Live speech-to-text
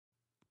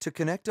To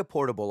connect a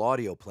portable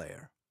audio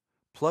player,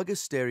 plug a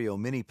stereo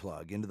mini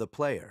plug into the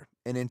player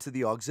and into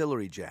the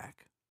auxiliary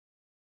jack.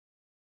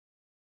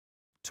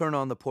 Turn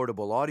on the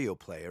portable audio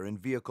player in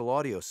Vehicle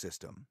Audio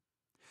System.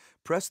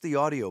 Press the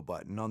audio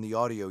button on the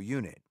audio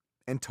unit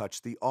and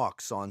touch the aux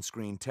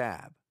on-screen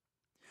tab.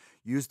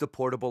 Use the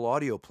portable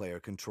audio player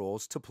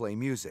controls to play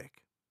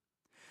music.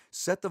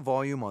 Set the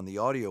volume on the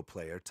audio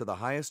player to the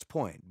highest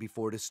point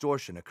before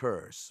distortion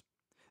occurs.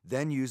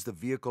 Then use the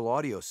Vehicle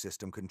Audio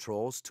System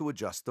controls to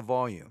adjust the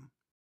volume.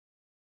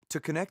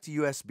 To connect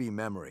USB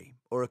memory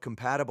or a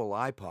compatible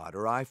iPod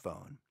or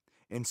iPhone,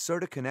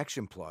 insert a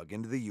connection plug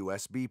into the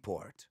USB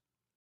port.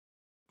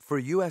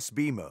 For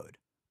USB mode,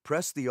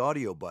 press the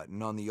audio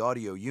button on the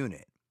audio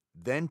unit,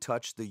 then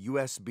touch the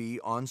USB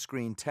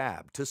on-screen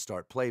tab to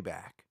start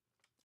playback.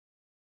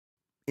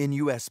 In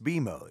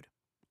USB mode,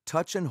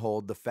 touch and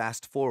hold the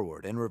fast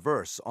forward and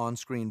reverse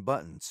on-screen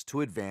buttons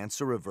to advance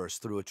or reverse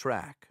through a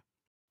track.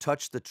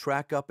 Touch the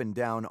track up and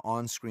down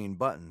on-screen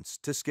buttons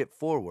to skip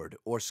forward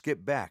or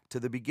skip back to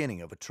the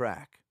beginning of a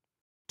track.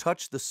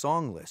 Touch the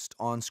song list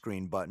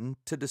on-screen button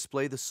to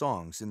display the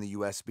songs in the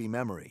USB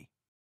memory.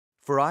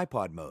 For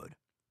iPod mode,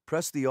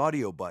 press the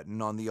audio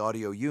button on the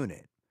audio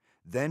unit,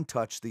 then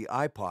touch the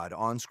iPod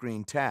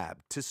on-screen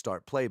tab to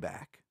start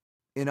playback.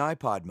 In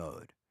iPod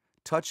mode,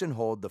 touch and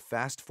hold the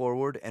fast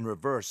forward and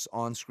reverse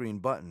on-screen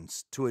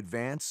buttons to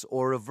advance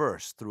or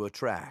reverse through a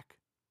track.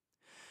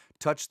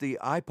 Touch the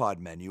iPod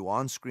menu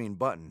on-screen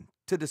button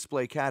to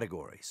display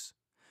categories.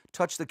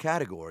 Touch the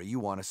category you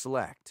want to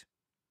select.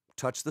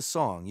 Touch the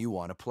song you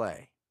want to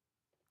play.